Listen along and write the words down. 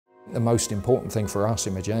The most important thing for us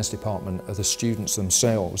in the jazz department are the students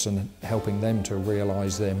themselves and helping them to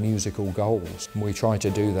realise their musical goals. We try to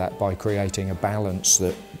do that by creating a balance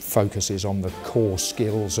that focuses on the core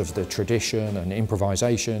skills of the tradition and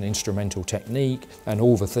improvisation, instrumental technique and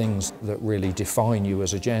all the things that really define you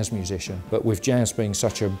as a jazz musician. But with jazz being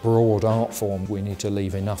such a broad art form, we need to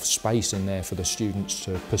leave enough space in there for the students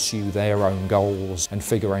to pursue their own goals and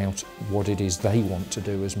figure out what it is they want to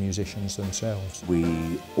do as musicians themselves.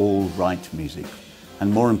 We all write music,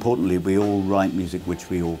 and more importantly, we all write music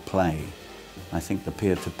which we all play. I think the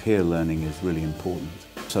peer-to-peer learning is really important.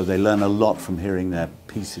 So they learn a lot from hearing their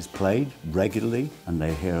pieces played regularly, and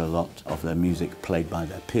they hear a lot of their music played by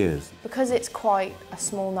their peers. Because it's quite a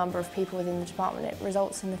small number of people within the department, it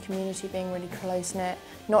results in the community being really close-knit,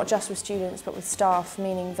 not just with students but with staff,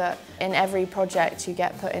 meaning that in every project you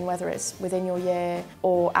get put in, whether it's within your year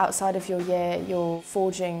or outside of your year, you're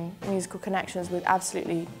forging musical connections with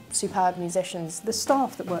absolutely superb musicians. The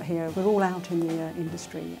staff that work here, we're all out in the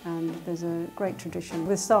industry, and there's a great tradition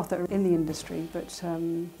with staff that are in the industry but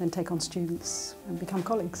then take on students and become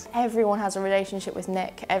colleagues. Everyone has a relationship with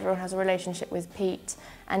Nick, everyone has a relationship with Pete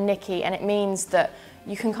and Nikki, and it means that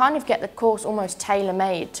you can kind of get the course almost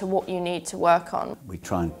tailor-made to what you need to work on. We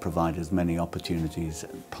try and provide as many opportunities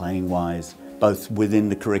playing-wise, both within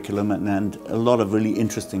the curriculum and a lot of really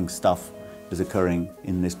interesting stuff is occurring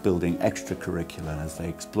in this building extracurricular as they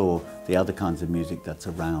explore the other kinds of music that's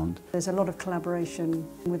around. There's a lot of collaboration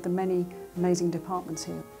with the many amazing departments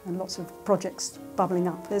here and lots of projects bubbling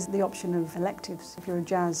up. There's the option of electives. If you're a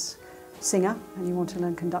jazz singer and you want to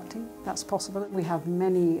learn conducting, that's possible. We have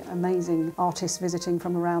many amazing artists visiting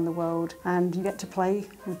from around the world, and you get to play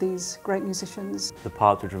with these great musicians. The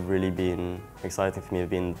parts which have really been exciting for me have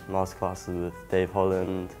been masterclasses with Dave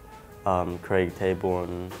Holland, Craig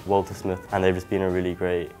Taborn, Walter Smith, and they've just been a really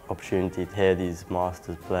great opportunity to hear these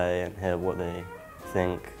masters play and hear what they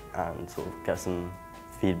think and sort of get some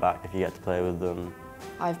feedback if you get to play with them.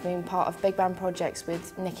 I've been part of big band projects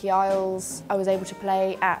with Nicky Isles. I was able to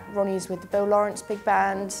play at Ronnie's with the Bill Lawrence Big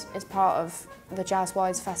Band as part of the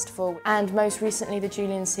Jazzwise Festival, and most recently the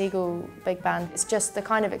Julian Siegel Big Band. It's just the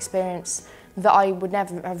kind of experience that I would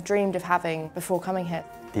never have dreamed of having before coming here.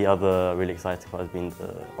 The other really exciting part has been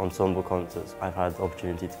the ensemble concerts. I've had the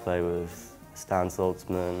opportunity to play with Stan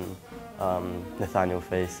Saltzman, Nathaniel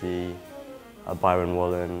Facey, Byron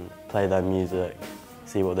Wallen, play their music,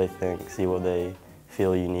 see what they think, see what they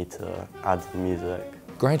feel you need to add to the music.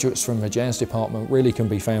 Graduates from the jazz department really can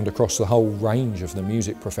be found across the whole range of the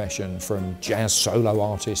music profession, from jazz solo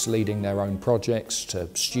artists leading their own projects to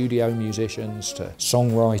studio musicians to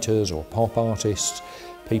songwriters or pop artists,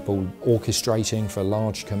 people orchestrating for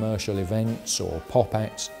large commercial events or pop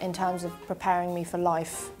acts. In terms of preparing me for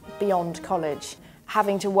life beyond college,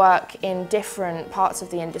 having to work in different parts of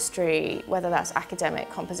the industry, whether that's academic,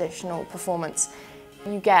 compositional, performance,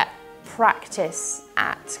 you get practice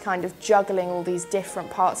at kind of juggling all these different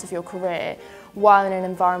parts of your career while in an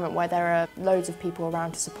environment where there are loads of people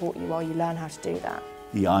around to support you while you learn how to do that.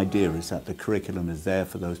 The idea is that the curriculum is there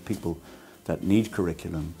for those people that need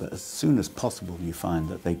curriculum, but as soon as possible you find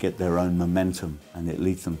that they get their own momentum and it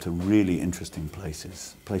leads them to really interesting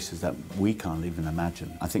places, places that we can't even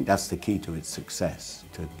imagine. I think that's the key to its success,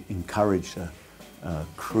 to encourage a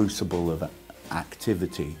crucible of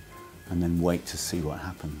activity and then wait to see what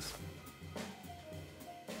happens.